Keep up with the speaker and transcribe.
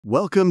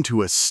Welcome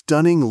to a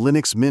stunning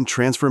Linux Mint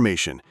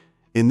transformation.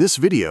 In this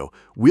video,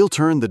 we'll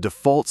turn the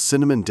default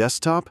Cinnamon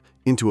desktop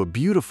into a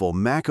beautiful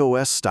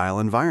macOS-style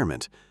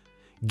environment.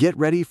 Get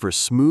ready for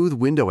smooth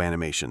window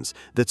animations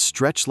that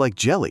stretch like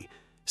jelly,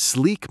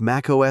 sleek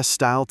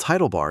macOS-style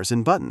title bars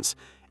and buttons,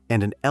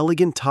 and an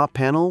elegant top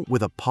panel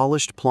with a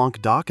polished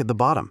Plonk dock at the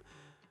bottom.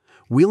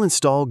 We'll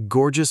install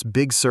gorgeous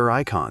Big Sur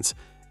icons,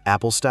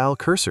 Apple-style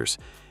cursors,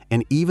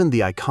 and even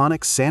the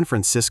iconic San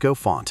Francisco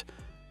font.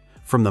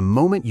 From the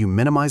moment you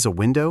minimize a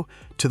window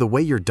to the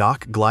way your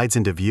dock glides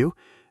into view,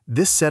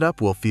 this setup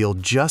will feel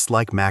just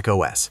like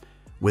macOS,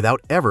 without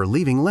ever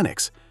leaving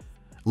Linux.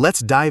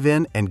 Let's dive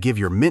in and give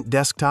your Mint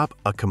desktop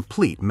a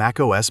complete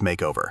macOS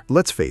makeover.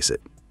 Let's face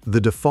it,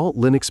 the default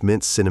Linux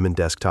Mint Cinnamon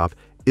desktop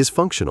is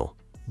functional,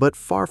 but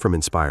far from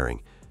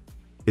inspiring.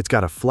 It's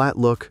got a flat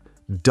look,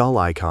 dull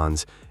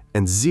icons,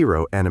 and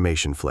zero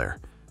animation flair.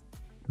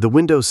 The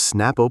windows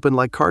snap open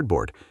like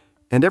cardboard,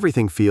 and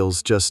everything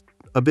feels just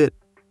a bit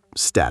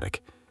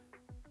static.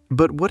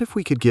 But what if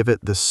we could give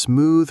it the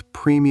smooth,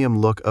 premium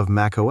look of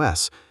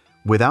macOS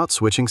without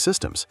switching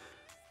systems?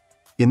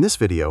 In this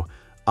video,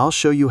 I'll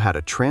show you how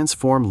to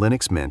transform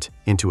Linux Mint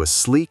into a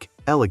sleek,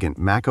 elegant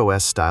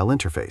macOS-style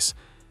interface.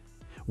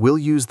 We'll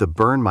use the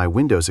Burn My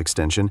Windows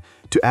extension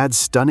to add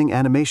stunning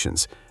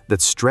animations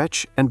that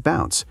stretch and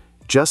bounce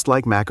just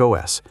like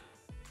macOS.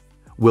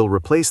 We'll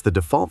replace the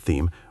default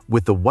theme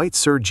with the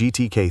WhiteSur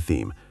GTK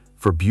theme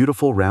for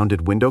beautiful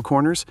rounded window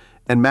corners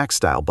and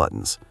Mac-style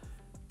buttons.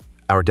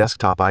 Our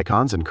desktop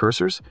icons and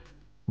cursors,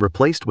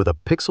 replaced with a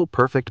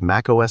pixel-perfect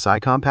macOS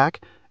icon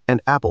pack and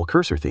Apple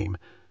cursor theme.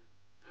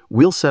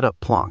 We'll set up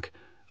Plonk,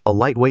 a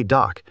lightweight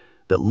dock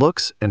that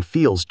looks and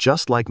feels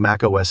just like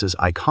macOS's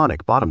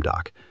iconic bottom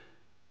dock.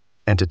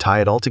 And to tie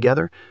it all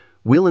together,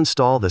 we'll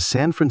install the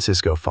San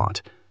Francisco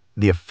font,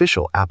 the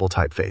official Apple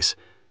typeface.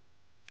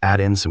 Add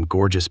in some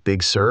gorgeous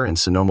Big Sur and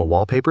Sonoma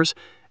wallpapers,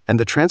 and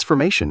the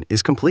transformation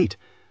is complete.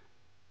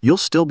 You'll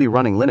still be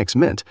running Linux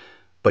Mint,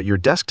 but your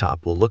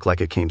desktop will look like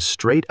it came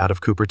straight out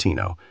of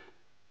Cupertino.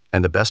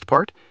 And the best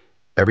part?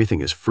 Everything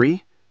is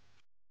free.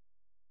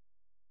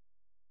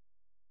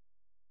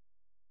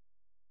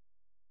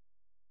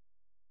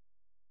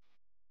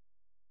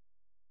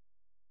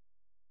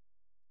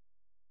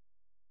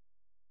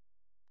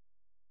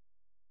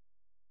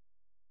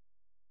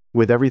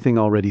 With everything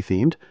already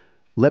themed,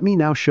 let me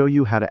now show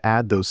you how to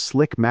add those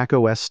slick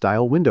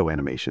macOS-style window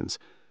animations.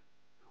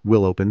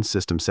 We'll open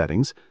System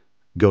Settings,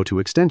 go to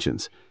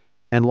Extensions,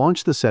 and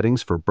launch the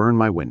settings for Burn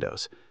My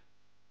Windows.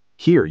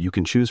 Here you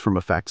can choose from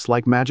effects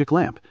like Magic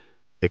Lamp,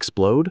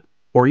 Explode,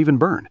 or even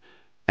Burn,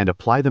 and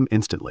apply them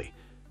instantly.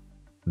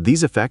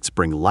 These effects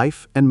bring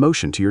life and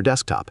motion to your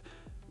desktop,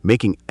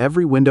 making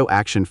every window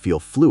action feel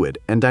fluid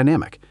and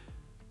dynamic.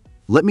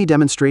 Let me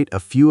demonstrate a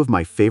few of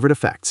my favorite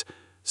effects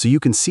so you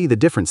can see the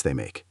difference they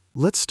make.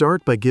 Let's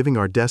start by giving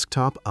our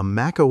desktop a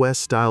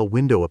macOS-style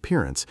window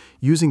appearance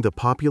using the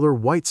popular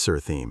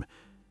WhiteSur theme.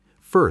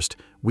 First,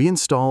 we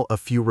install a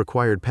few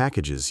required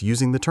packages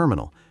using the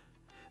terminal.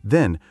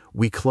 Then,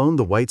 we clone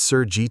the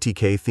WhiteSur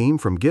GTK theme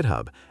from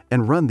GitHub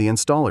and run the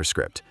installer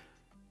script.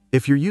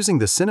 If you're using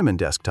the Cinnamon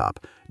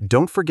desktop,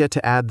 don't forget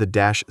to add the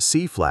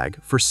 -C flag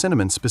for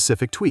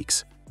Cinnamon-specific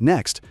tweaks.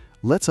 Next,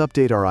 let's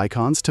update our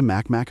icons to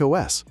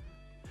macOS.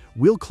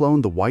 We'll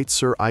clone the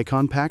WhiteSur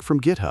icon pack from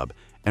GitHub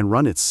and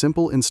run its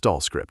simple install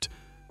script.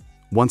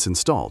 Once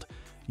installed,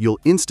 you'll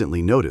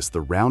instantly notice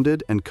the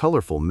rounded and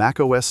colorful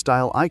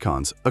macOS-style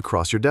icons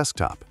across your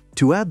desktop.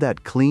 To add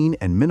that clean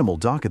and minimal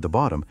dock at the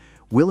bottom,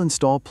 we'll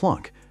install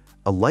Plonk,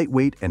 a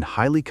lightweight and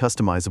highly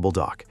customizable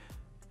dock.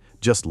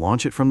 Just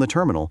launch it from the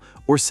terminal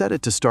or set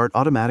it to start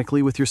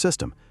automatically with your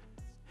system.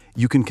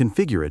 You can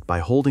configure it by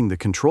holding the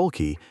Control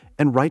key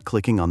and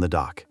right-clicking on the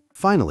dock.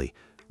 Finally,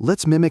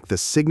 let's mimic the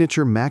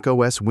signature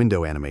macOS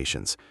window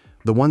animations,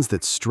 the ones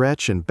that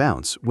stretch and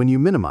bounce when you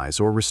minimize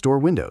or restore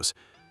windows.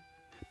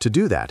 To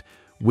do that,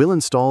 we'll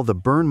install the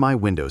Burn My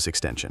Windows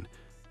extension.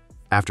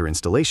 After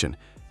installation,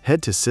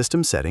 head to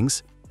System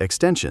Settings,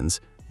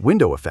 Extensions,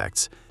 Window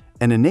Effects,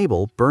 and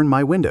enable Burn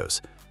My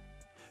Windows.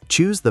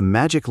 Choose the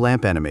Magic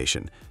Lamp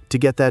animation to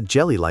get that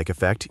jelly-like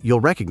effect you'll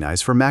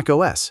recognize from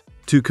macOS.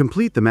 To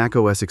complete the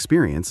macOS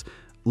experience,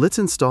 let's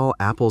install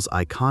Apple's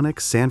iconic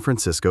San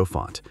Francisco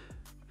font.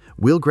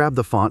 We'll grab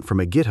the font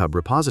from a GitHub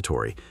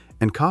repository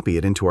and copy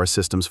it into our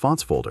System's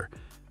Fonts folder.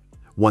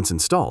 Once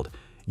installed,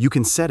 you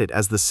can set it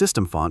as the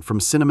system font from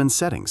Cinnamon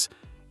settings,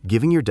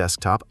 giving your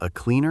desktop a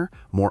cleaner,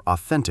 more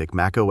authentic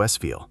macOS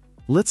feel.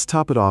 Let's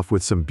top it off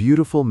with some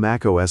beautiful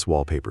macOS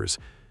wallpapers.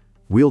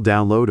 We'll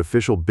download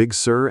official Big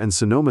Sur and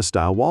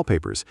Sonoma-style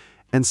wallpapers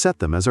and set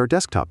them as our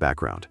desktop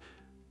background.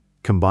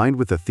 Combined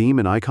with the theme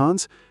and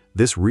icons,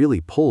 this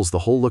really pulls the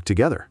whole look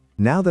together.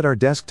 Now that our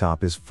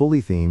desktop is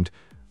fully themed,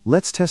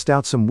 let's test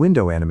out some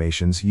window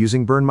animations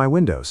using Burn My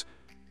Windows.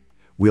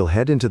 We'll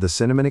head into the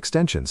Cinnamon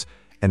extensions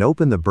and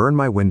open the Burn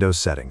My Windows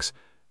settings.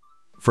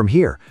 From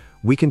here,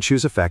 we can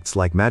choose effects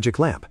like Magic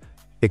Lamp,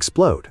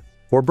 Explode,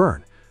 or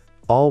Burn,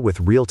 all with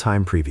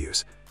real-time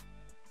previews.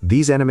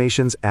 These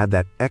animations add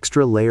that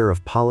extra layer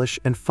of polish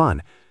and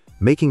fun,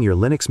 making your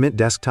Linux Mint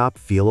desktop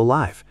feel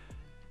alive.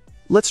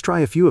 Let's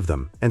try a few of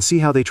them and see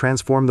how they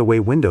transform the way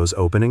Windows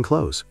open and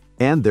close.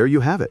 And there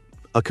you have it,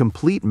 a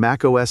complete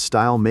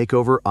macOS-style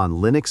makeover on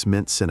Linux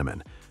Mint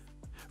Cinnamon.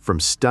 From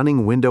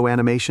stunning window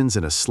animations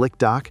in a slick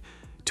dock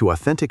to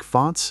authentic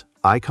fonts,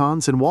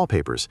 icons, and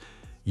wallpapers,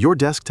 your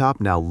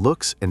desktop now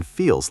looks and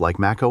feels like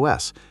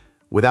macOS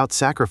without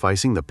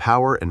sacrificing the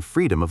power and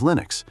freedom of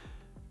Linux.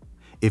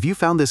 If you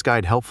found this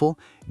guide helpful,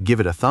 give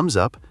it a thumbs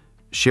up,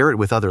 share it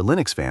with other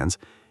Linux fans,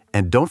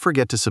 and don't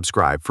forget to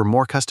subscribe for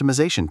more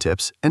customization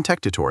tips and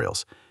tech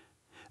tutorials.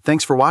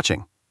 Thanks for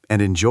watching,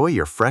 and enjoy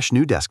your fresh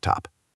new desktop.